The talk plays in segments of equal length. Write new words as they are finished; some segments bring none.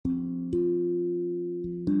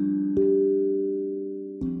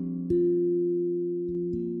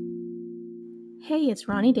Hey, it's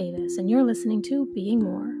Ronnie Davis, and you're listening to Being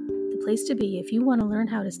More, the place to be if you want to learn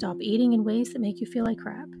how to stop eating in ways that make you feel like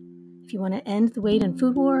crap, if you want to end the weight and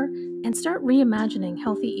food war, and start reimagining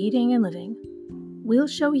healthy eating and living. We'll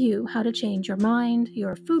show you how to change your mind,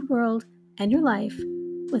 your food world, and your life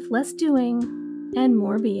with less doing and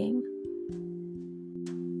more being.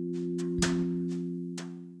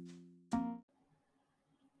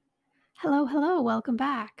 Hello, welcome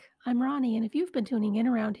back. I'm Ronnie, and if you've been tuning in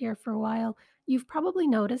around here for a while, you've probably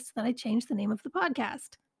noticed that I changed the name of the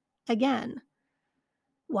podcast. Again.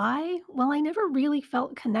 Why? Well, I never really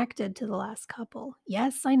felt connected to the last couple.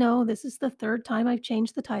 Yes, I know this is the third time I've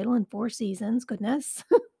changed the title in 4 seasons, goodness.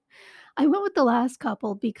 I went with the last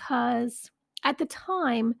couple because at the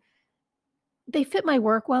time, they fit my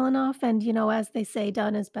work well enough, and, as they say,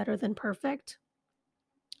 done is better than perfect.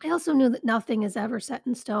 I also knew that nothing is ever set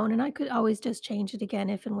in stone, and I could always just change it again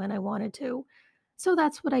if and when I wanted to. So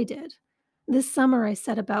that's what I did. This summer, I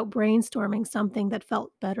set about brainstorming something that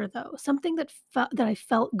felt better, though, something that I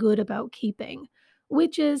felt good about keeping,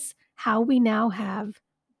 which is how we now have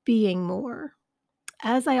being more.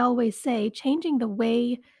 As I always say, changing the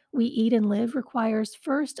way we eat and live requires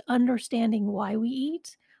first understanding why we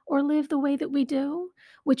eat or live the way that we do,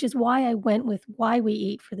 which is why I went with Why We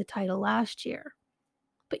Eat for the title last year.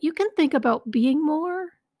 But you can think about being more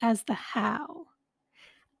as the how.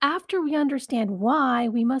 After we understand why,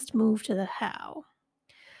 we must move to the how.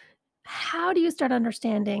 How do you start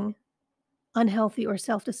understanding unhealthy or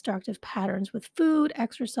self destructive patterns with food,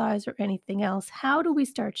 exercise, or anything else? How do we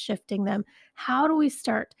start shifting them? How do we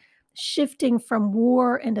start shifting from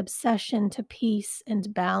war and obsession to peace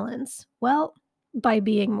and balance? Well, by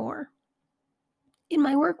being more. In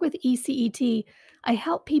my work with ECET, I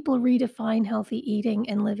help people redefine healthy eating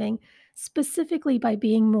and living specifically by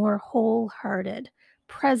being more wholehearted,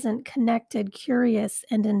 present, connected, curious,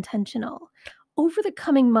 and intentional. Over the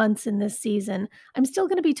coming months in this season, I'm still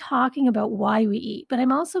going to be talking about why we eat, but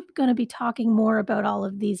I'm also going to be talking more about all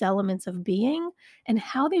of these elements of being and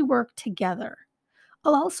how they work together.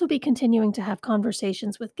 I'll also be continuing to have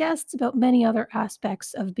conversations with guests about many other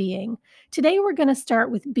aspects of being. Today, we're going to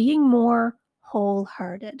start with being more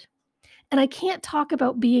wholehearted. And I can't talk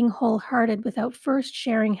about being wholehearted without first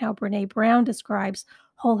sharing how Brene Brown describes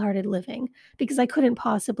wholehearted living, because I couldn't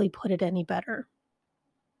possibly put it any better.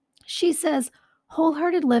 She says,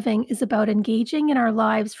 wholehearted living is about engaging in our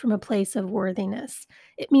lives from a place of worthiness.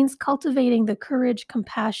 It means cultivating the courage,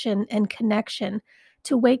 compassion, and connection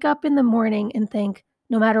to wake up in the morning and think,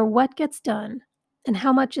 no matter what gets done and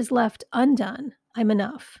how much is left undone, I'm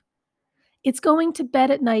enough. It's going to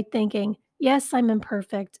bed at night thinking, yes, I'm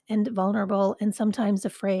imperfect and vulnerable and sometimes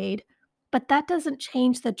afraid, but that doesn't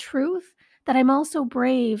change the truth that I'm also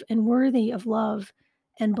brave and worthy of love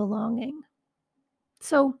and belonging.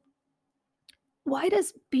 So, why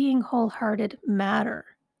does being wholehearted matter?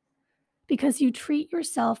 Because you treat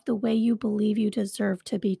yourself the way you believe you deserve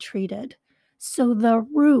to be treated. So the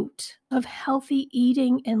root of healthy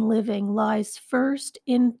eating and living lies first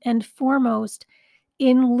in and foremost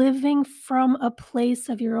in living from a place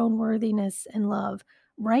of your own worthiness and love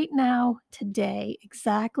right now, today,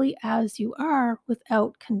 exactly as you are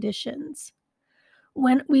without conditions.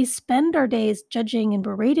 When we spend our days judging and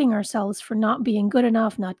berating ourselves for not being good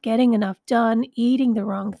enough, not getting enough done, eating the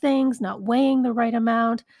wrong things, not weighing the right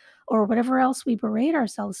amount, or whatever else we berate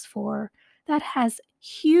ourselves for, that has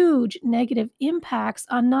huge negative impacts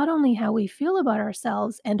on not only how we feel about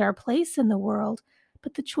ourselves and our place in the world,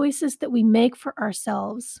 but the choices that we make for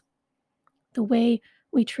ourselves. The way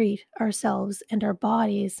we treat ourselves and our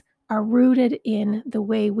bodies are rooted in the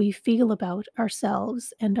way we feel about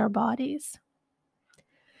ourselves and our bodies.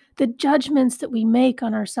 The judgments that we make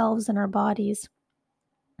on ourselves and our bodies,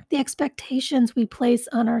 the expectations we place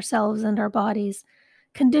on ourselves and our bodies,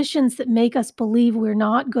 conditions that make us believe we're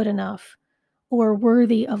not good enough or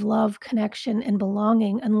worthy of love, connection, and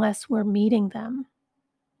belonging unless we're meeting them.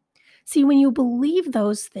 See, when you believe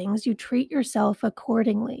those things, you treat yourself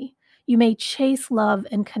accordingly. You may chase love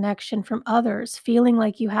and connection from others, feeling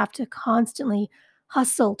like you have to constantly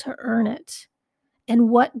hustle to earn it. And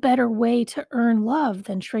what better way to earn love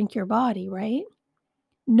than shrink your body, right?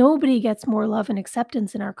 Nobody gets more love and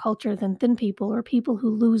acceptance in our culture than thin people or people who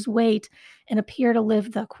lose weight and appear to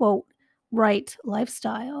live the, quote, right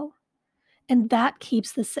lifestyle. And that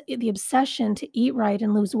keeps the obsession to eat right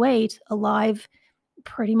and lose weight alive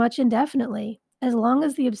pretty much indefinitely. As long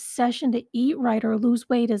as the obsession to eat right or lose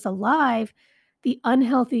weight is alive, the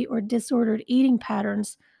unhealthy or disordered eating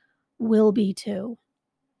patterns will be too.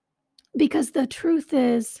 Because the truth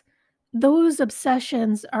is, those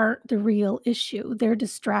obsessions aren't the real issue. They're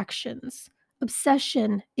distractions.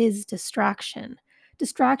 Obsession is distraction.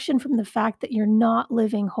 Distraction from the fact that you're not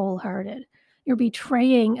living wholehearted. You're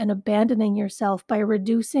betraying and abandoning yourself by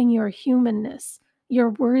reducing your humanness, your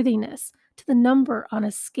worthiness, to the number on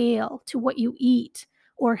a scale, to what you eat,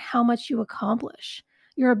 or how much you accomplish.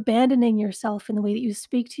 You're abandoning yourself in the way that you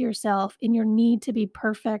speak to yourself, in your need to be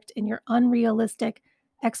perfect, in your unrealistic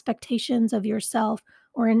expectations of yourself,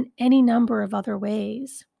 or in any number of other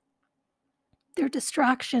ways. They're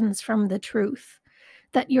distractions from the truth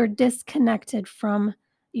that you're disconnected from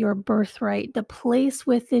your birthright, the place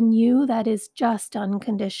within you that is just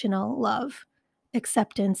unconditional love,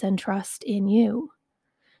 acceptance, and trust in you.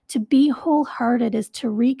 To be wholehearted is to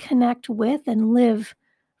reconnect with and live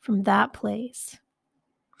from that place.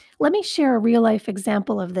 Let me share a real life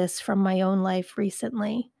example of this from my own life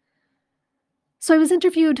recently. So I was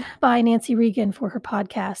interviewed by Nancy Regan for her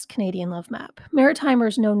podcast, Canadian Love Map.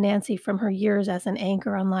 Maritimers know Nancy from her years as an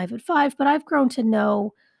anchor on Live at 5, but I've grown to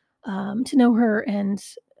know her and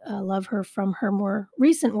love her from her more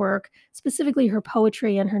recent work, specifically her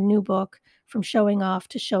poetry and her new book, From Showing Off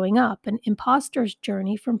to Showing Up, an imposter's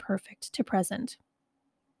journey from perfect to present.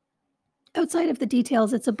 Outside of the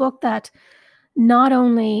details, it's a book that not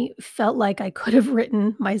only felt like I could have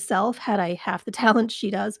written myself had I half the talent she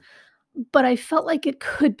does, but I felt like it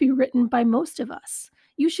could be written by most of us.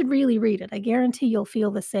 You should really read it. I guarantee you'll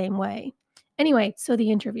feel the same way. Anyway, so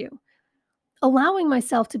the interview. Allowing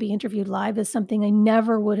myself to be interviewed live is something I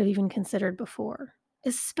never would have even considered before,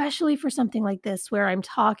 especially for something like this where I'm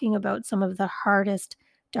talking about some of the hardest,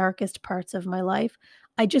 darkest parts of my life.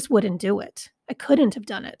 I just wouldn't do it. I couldn't have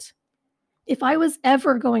done it. If I was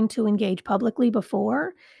ever going to engage publicly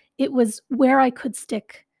before, it was where I could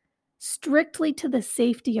stick strictly to the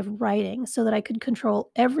safety of writing so that I could control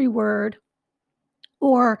every word,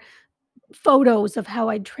 or photos of how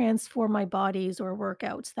I'd transform my bodies or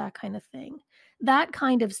workouts, that kind of thing. That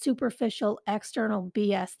kind of superficial external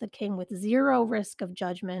BS that came with zero risk of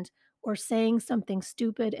judgment or saying something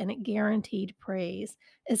stupid and it guaranteed praise,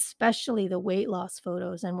 especially the weight loss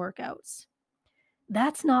photos and workouts.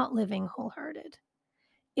 That's not living wholehearted.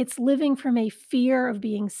 It's living from a fear of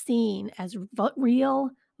being seen as real,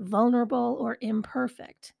 vulnerable, or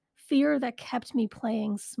imperfect. Fear that kept me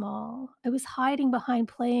playing small. I was hiding behind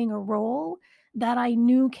playing a role that I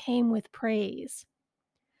knew came with praise.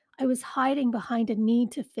 I was hiding behind a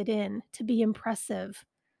need to fit in, to be impressive,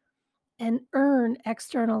 and earn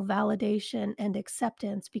external validation and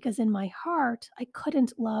acceptance because in my heart, I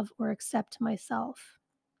couldn't love or accept myself.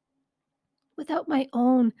 Without my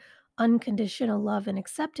own unconditional love and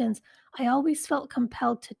acceptance, I always felt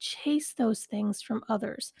compelled to chase those things from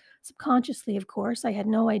others. Subconsciously, of course, I had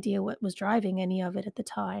no idea what was driving any of it at the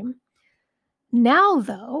time. Now,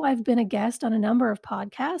 though, I've been a guest on a number of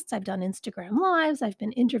podcasts, I've done Instagram Lives, I've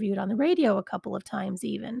been interviewed on the radio a couple of times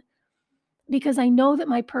even, because I know that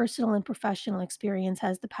my personal and professional experience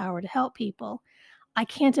has the power to help people. I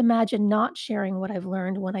can't imagine not sharing what I've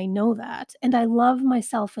learned when I know that. And I love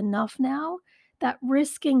myself enough now that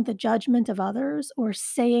risking the judgment of others or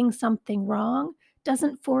saying something wrong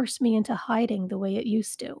doesn't force me into hiding the way it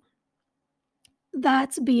used to.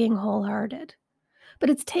 That's being wholehearted. But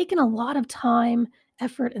it's taken a lot of time,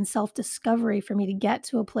 effort, and self discovery for me to get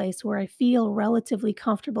to a place where I feel relatively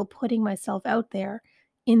comfortable putting myself out there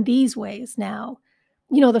in these ways now.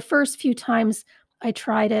 The first few times I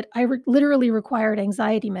tried it, I literally required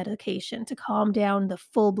anxiety medication to calm down the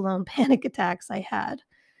full blown panic attacks I had.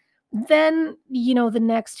 Then, the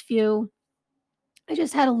next few, I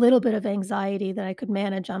just had a little bit of anxiety that I could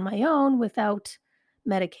manage on my own without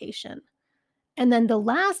medication. And then the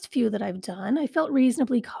last few that I've done, I felt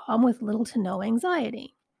reasonably calm with little to no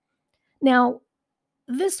anxiety. Now,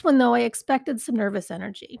 this one, though, I expected some nervous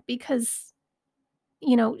energy because,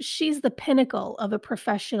 she's the pinnacle of a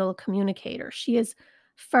professional communicator. She's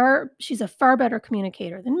a far better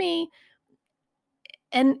communicator than me.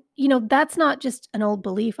 And, that's not just an old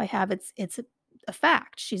belief I have. It's a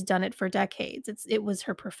fact. She's done it for decades. It was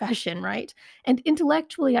her profession, right? And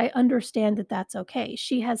intellectually, I understand that that's okay.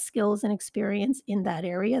 She has skills and experience in that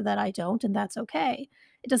area that I don't, and that's okay.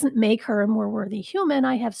 It doesn't make her a more worthy human.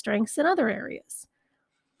 I have strengths in other areas.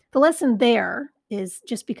 The lesson there is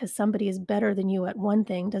just because somebody is better than you at one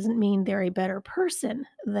thing doesn't mean they're a better person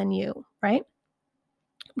than you, right?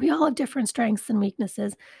 We all have different strengths and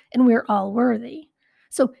weaknesses, and we're all worthy.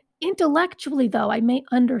 So, intellectually, though, I may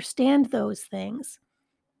understand those things,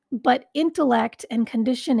 but intellect and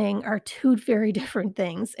conditioning are two very different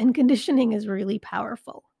things, and conditioning is really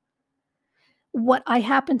powerful. What I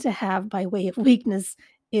happen to have by way of weakness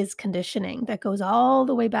is conditioning that goes all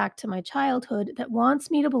the way back to my childhood that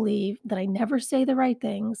wants me to believe that I never say the right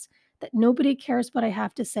things, that nobody cares what I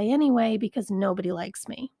have to say anyway because nobody likes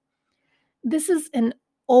me. This is an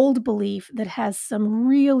old belief that has some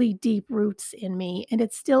really deep roots in me, and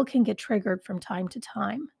it still can get triggered from time to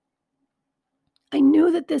time. I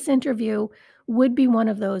knew that this interview would be one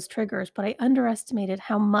of those triggers, but I underestimated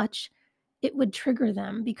how much it would trigger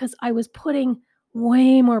them because I was putting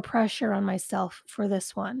way more pressure on myself for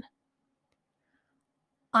this one.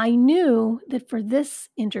 I knew that for this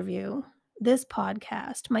interview, this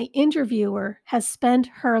podcast, my interviewer has spent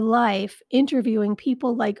her life interviewing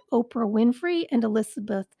people like Oprah Winfrey and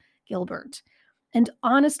Elizabeth Gilbert. And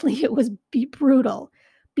honestly, it was brutal.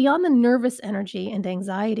 Beyond the nervous energy and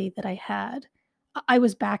anxiety that I had, I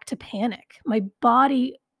was back to panic. My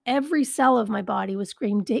body, every cell of my body was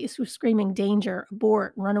screaming danger,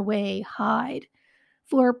 abort, run away, hide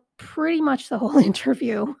for pretty much the whole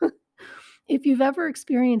interview. If you've ever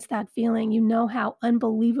experienced that feeling, you know how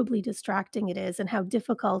unbelievably distracting it is and how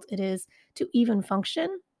difficult it is to even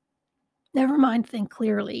function. Never mind think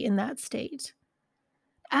clearly in that state.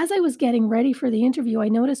 As I was getting ready for the interview, I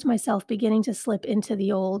noticed myself beginning to slip into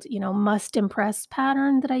the old, must impress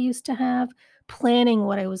pattern that I used to have, planning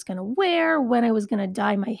what I was going to wear, when I was going to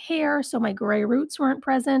dye my hair so my gray roots weren't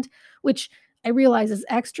present, which I realize is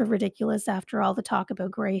extra ridiculous after all the talk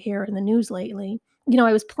about gray hair in the news lately.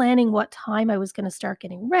 I was planning what time I was going to start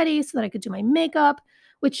getting ready so that I could do my makeup,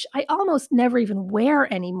 which I almost never even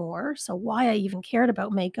wear anymore. So why I even cared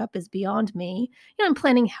about makeup is beyond me. I'm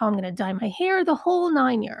planning how I'm going to dye my hair, the whole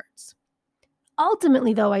 9 yards.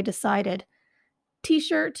 Ultimately, though, I decided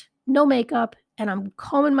t-shirt, no makeup, and I'm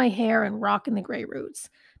combing my hair and rocking the gray roots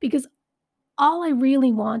because all I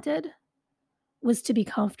really wanted was to be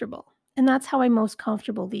comfortable. And that's how I'm most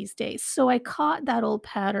comfortable these days. So I caught that old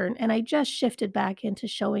pattern and I just shifted back into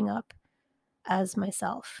showing up as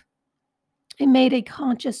myself. I made a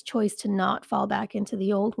conscious choice to not fall back into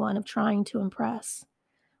the old one of trying to impress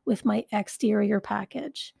with my exterior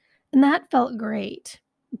package. And that felt great.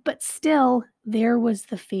 But still, there was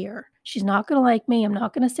the fear. She's not going to like me. I'm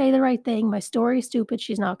not going to say the right thing. My story's stupid.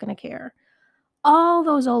 She's not going to care. All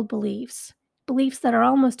those old beliefs, beliefs that are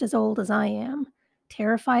almost as old as I am,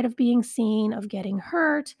 terrified of being seen, of getting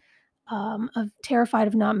hurt, of terrified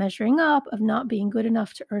of not measuring up, of not being good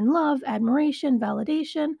enough to earn love, admiration,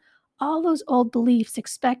 validation, all those old beliefs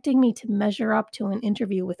expecting me to measure up to an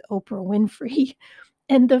interview with Oprah Winfrey.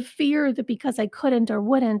 And the fear that because I couldn't or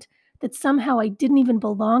wouldn't, that somehow I didn't even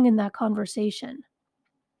belong in that conversation.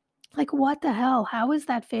 Like, what the hell? How is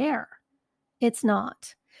that fair? It's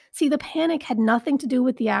not. See, the panic had nothing to do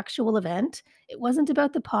with the actual event. It wasn't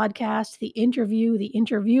about the podcast, the interview, the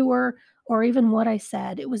interviewer, or even what I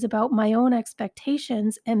said. It was about my own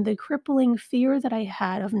expectations and the crippling fear that I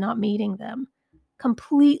had of not meeting them.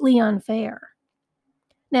 Completely unfair.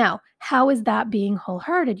 Now, how is that being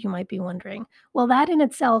wholehearted, you might be wondering? Well, that in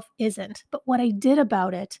itself isn't, but what I did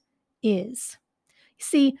about it is.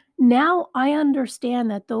 See, now I understand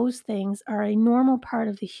that those things are a normal part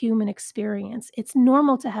of the human experience. It's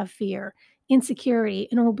normal to have fear, insecurity,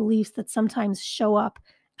 and old beliefs that sometimes show up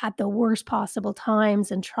at the worst possible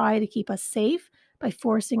times and try to keep us safe by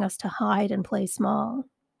forcing us to hide and play small.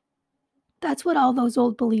 That's what all those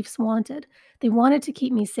old beliefs wanted. They wanted to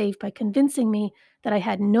keep me safe by convincing me that I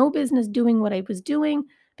had no business doing what I was doing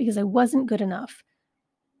because I wasn't good enough.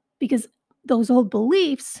 Because those old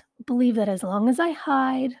beliefs believe that as long as I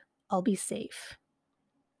hide, I'll be safe.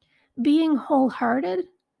 Being wholehearted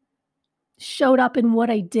showed up in what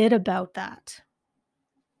I did about that.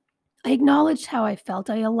 I acknowledged how I felt.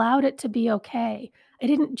 I allowed it to be okay. I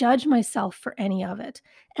didn't judge myself for any of it.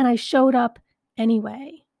 And I showed up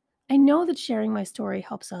anyway. I know that sharing my story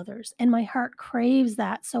helps others, and my heart craves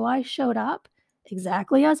that. So I showed up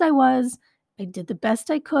exactly as I was. I did the best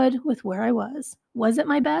I could with where I was. Was it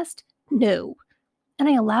my best? No. And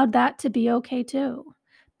I allowed that to be okay too.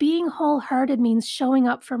 Being wholehearted means showing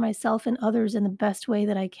up for myself and others in the best way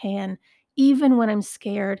that I can, even when I'm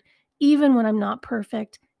scared, even when I'm not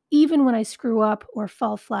perfect, even when I screw up or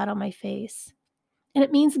fall flat on my face. And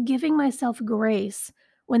it means giving myself grace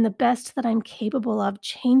when the best that I'm capable of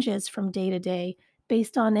changes from day to day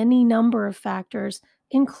based on any number of factors,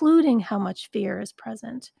 including how much fear is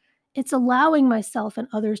present. It's allowing myself and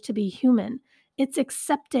others to be human. It's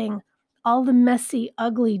accepting all the messy,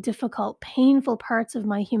 ugly, difficult, painful parts of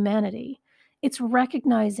my humanity. It's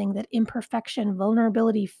recognizing that imperfection,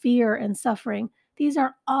 vulnerability, fear, and suffering, these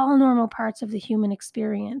are all normal parts of the human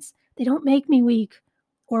experience. They don't make me weak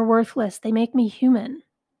or worthless. They make me human.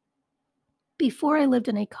 Before, I lived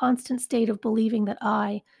in a constant state of believing that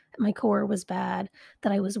I, at my core, was bad,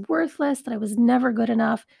 that I was worthless, that I was never good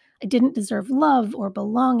enough, I didn't deserve love or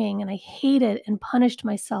belonging, and I hated and punished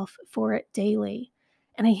myself for it daily.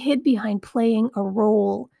 And I hid behind playing a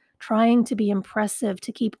role, trying to be impressive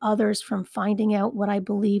to keep others from finding out what I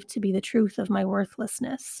believed to be the truth of my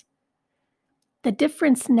worthlessness. The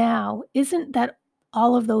difference now isn't that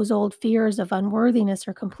all of those old fears of unworthiness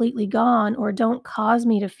are completely gone or don't cause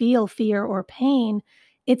me to feel fear or pain.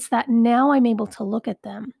 It's that now I'm able to look at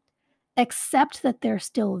them, accept that they're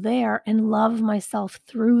still there, and love myself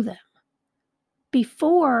through them.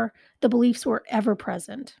 Before, the beliefs were ever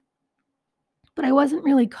present, but I wasn't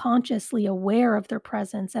really consciously aware of their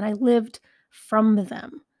presence, and I lived from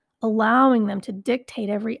them, allowing them to dictate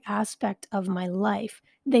every aspect of my life.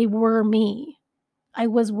 They were me. I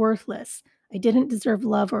was worthless. I didn't deserve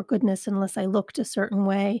love or goodness unless I looked a certain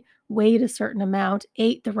way, weighed a certain amount,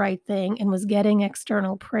 ate the right thing, and was getting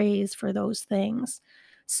external praise for those things.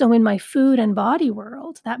 So, in my food and body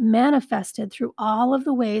world, that manifested through all of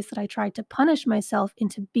the ways that I tried to punish myself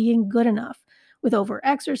into being good enough with over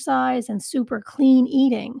exercise and super clean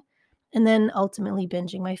eating, and then ultimately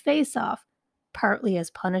binging my face off, partly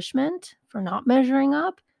as punishment for not measuring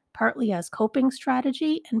up, partly as coping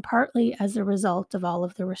strategy, and partly as a result of all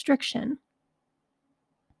of the restriction.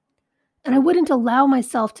 And I wouldn't allow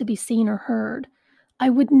myself to be seen or heard. I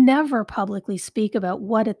would never publicly speak about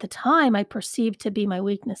what at the time I perceived to be my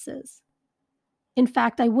weaknesses. In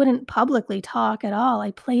fact, I wouldn't publicly talk at all.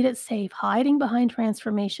 I played it safe, hiding behind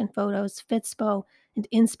transformation photos, Fitspo, and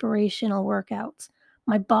inspirational workouts.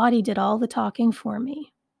 My body did all the talking for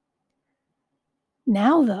me.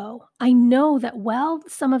 Now, though, I know that while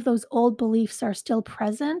some of those old beliefs are still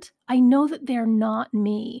present, I know that they're not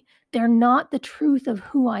me. They're not the truth of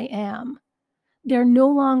who I am. They're no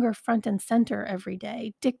longer front and center every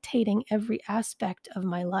day, dictating every aspect of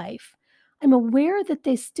my life. I'm aware that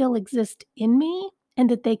they still exist in me and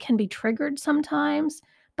that they can be triggered sometimes,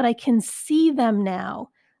 but I can see them now.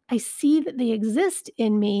 I see that they exist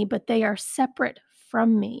in me, but they are separate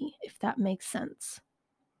from me, if that makes sense.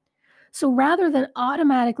 So rather than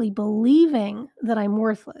automatically believing that I'm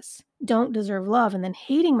worthless, don't deserve love, and then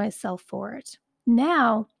hating myself for it,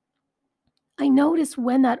 now I notice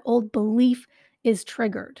when that old belief is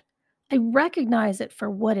triggered. I recognize it for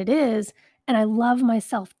what it is, and I love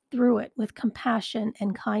myself through it with compassion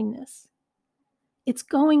and kindness. It's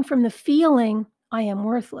going from the feeling I am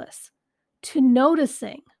worthless to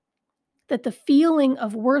noticing that the feeling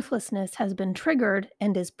of worthlessness has been triggered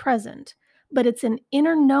and is present. But it's an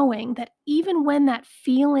inner knowing that even when that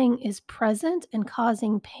feeling is present and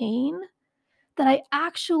causing pain, that I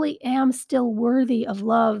actually am still worthy of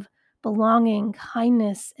love, belonging,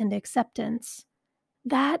 kindness, and acceptance.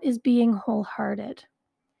 That is being wholehearted.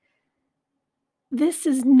 This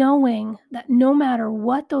is knowing that no matter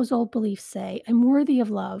what those old beliefs say, I'm worthy of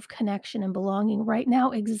love, connection, and belonging right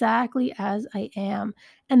now, exactly as I am.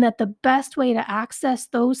 And that the best way to access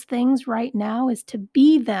those things right now is to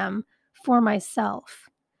be them for myself.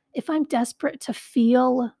 If I'm desperate to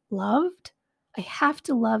feel loved, I have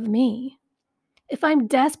to love me. If I'm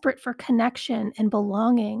desperate for connection and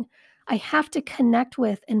belonging, I have to connect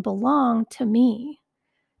with and belong to me.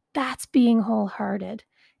 That's being wholehearted.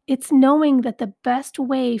 It's knowing that the best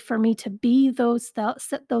way for me to be those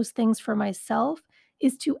things for myself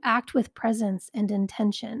is to act with presence and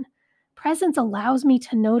intention. Presence allows me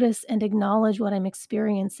to notice and acknowledge what I'm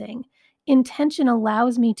experiencing. Intention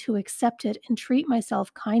allows me to accept it and treat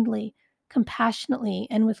myself kindly, compassionately,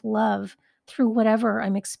 and with love through whatever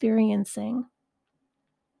I'm experiencing.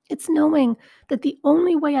 It's knowing that the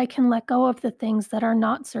only way I can let go of the things that are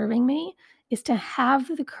not serving me is to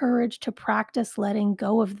have the courage to practice letting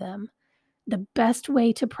go of them. The best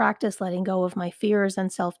way to practice letting go of my fears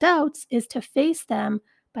and self doubts is to face them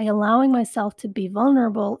by allowing myself to be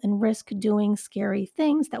vulnerable and risk doing scary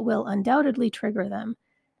things that will undoubtedly trigger them.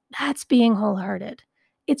 That's being wholehearted.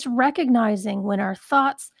 It's recognizing when our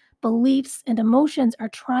thoughts, beliefs, and emotions are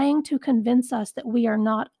trying to convince us that we are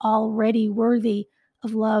not already worthy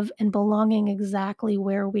of love and belonging exactly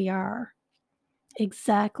where we are,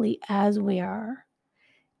 exactly as we are.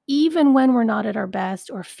 Even when we're not at our best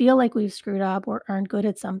or feel like we've screwed up or aren't good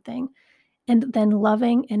at something, and then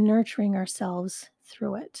loving and nurturing ourselves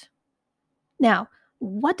through it. Now,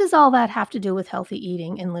 what does all that have to do with healthy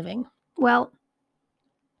eating and living? Well,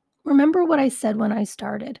 remember what I said when I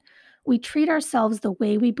started. We treat ourselves the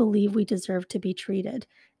way we believe we deserve to be treated,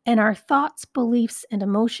 and our thoughts, beliefs, and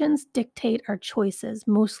emotions dictate our choices,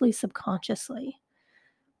 mostly subconsciously.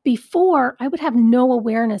 Before, I would have no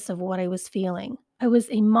awareness of what I was feeling. I was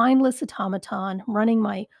a mindless automaton running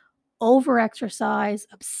my overexercise,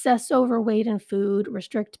 obsess over weight and food,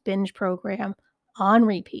 restrict binge program on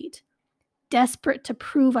repeat, desperate to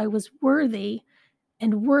prove I was worthy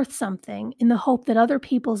and worth something in the hope that other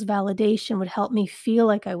people's validation would help me feel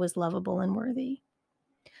like I was lovable and worthy.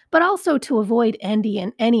 But also to avoid any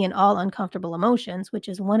and all uncomfortable emotions, which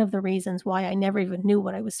is one of the reasons why I never even knew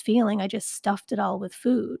what I was feeling. I just stuffed it all with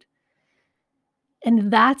food.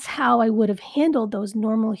 And that's how I would have handled those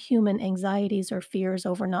normal human anxieties or fears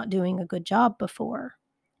over not doing a good job before.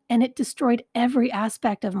 And it destroyed every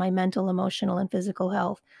aspect of my mental, emotional, and physical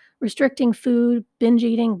health, restricting food, binge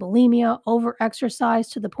eating, bulimia,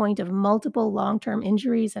 overexercise to the point of multiple long-term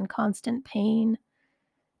injuries and constant pain.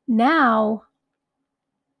 Now,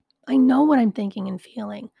 I know what I'm thinking and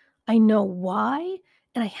feeling. I know why,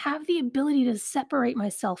 and I have the ability to separate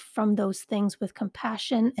myself from those things with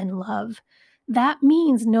compassion and love. That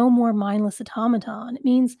means no more mindless automaton. It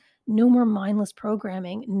means no more mindless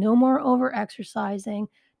programming, no more over-exercising,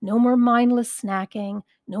 no more mindless snacking,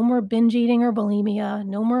 no more binge eating or bulimia,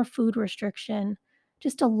 no more food restriction.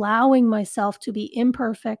 Just allowing myself to be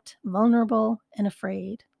imperfect, vulnerable, and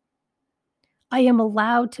afraid. I am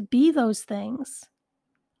allowed to be those things.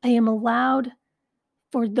 I am allowed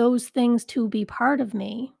for those things to be part of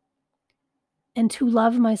me and to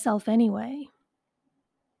love myself anyway.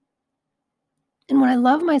 And when I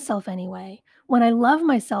love myself anyway, when I love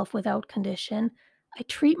myself without condition, I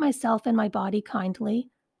treat myself and my body kindly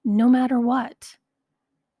no matter what,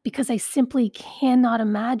 because I simply cannot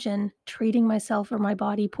imagine treating myself or my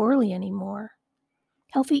body poorly anymore.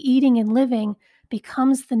 Healthy eating and living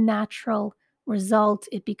becomes the natural result,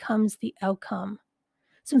 it becomes the outcome.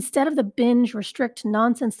 So instead of the binge, restrict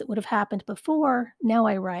nonsense that would have happened before, now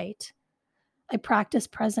I write. I practice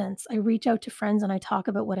presence. I reach out to friends and I talk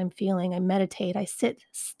about what I'm feeling. I meditate. I sit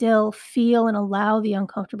still, feel, and allow the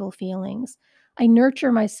uncomfortable feelings. I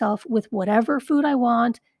nurture myself with whatever food I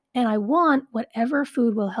want, and I want whatever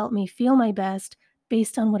food will help me feel my best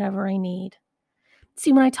based on whatever I need.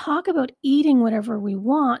 See, when I talk about eating whatever we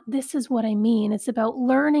want, this is what I mean. It's about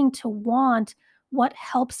learning to want what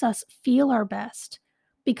helps us feel our best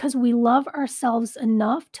because we love ourselves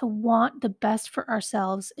enough to want the best for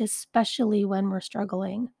ourselves, especially when we're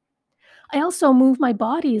struggling. I also move my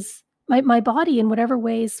body in whatever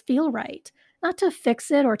ways feel right, not to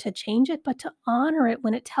fix it or to change it, but to honor it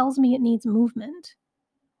when it tells me it needs movement.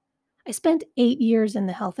 I spent 8 years in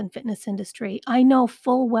the health and fitness industry. I know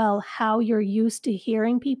full well how you're used to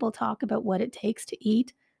hearing people talk about what it takes to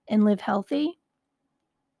eat and live healthy.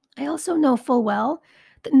 I also know full well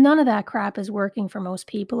that none of that crap is working for most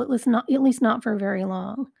people, at least not for very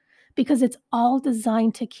long, because it's all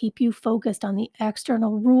designed to keep you focused on the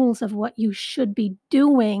external rules of what you should be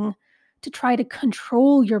doing to try to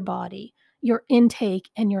control your body, your intake,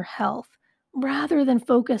 and your health, rather than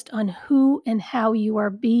focused on who and how you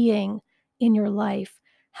are being in your life,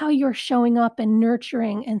 how you're showing up and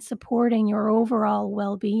nurturing and supporting your overall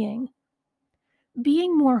well-being.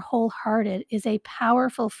 Being more wholehearted is a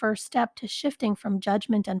powerful first step to shifting from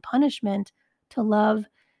judgment and punishment to love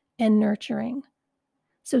and nurturing.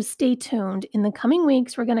 So stay tuned. In the coming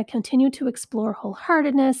weeks, we're going to continue to explore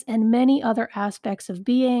wholeheartedness and many other aspects of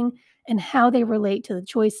being and how they relate to the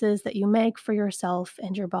choices that you make for yourself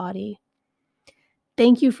and your body.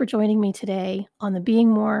 Thank you for joining me today on the Being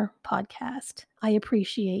More podcast. I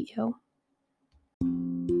appreciate you.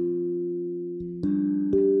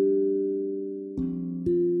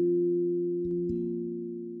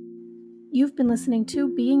 You've been listening to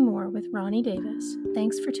Being More with Ronnie Davis.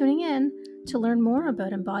 Thanks for tuning in. To learn more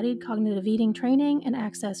about embodied cognitive eating training and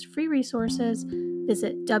access free resources,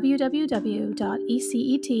 visit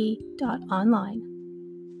www.ecet.online.